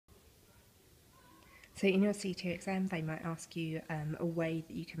So in your CT exam, they might ask you a way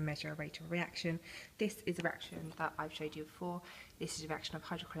that you can measure a rate of reaction. This is a reaction that I've showed you before. This is a reaction of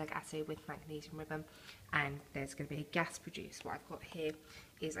hydrochloric acid with magnesium ribbon, and there's going to be a gas produced. What I've got here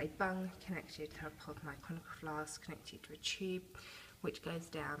is a bung connected to a conical flask connected to a tube, which goes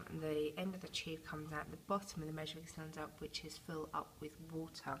down, and the end of the tube comes out the bottom of the measuring cylinder, which is filled up with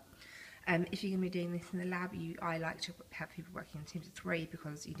water. If you're going to be doing this in the lab, I like to have people working in teams of 3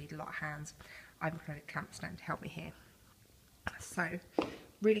 because you need a lot of hands. I've got a clamp stand to help me here. So,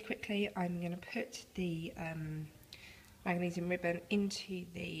 really quickly, I'm going to put the magnesium ribbon into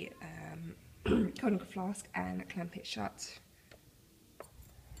the conical flask and clamp it shut.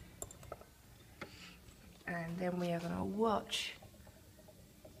 And then we are going to watch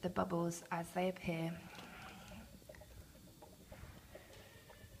the bubbles as they appear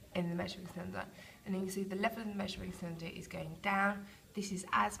in the measuring cylinder, and you can see the level of the measuring cylinder is going down. This is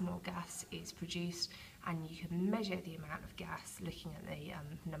as more gas is produced, and you can measure the amount of gas looking at the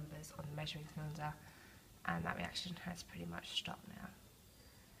numbers on the measuring cylinder, and that reaction has pretty much stopped now.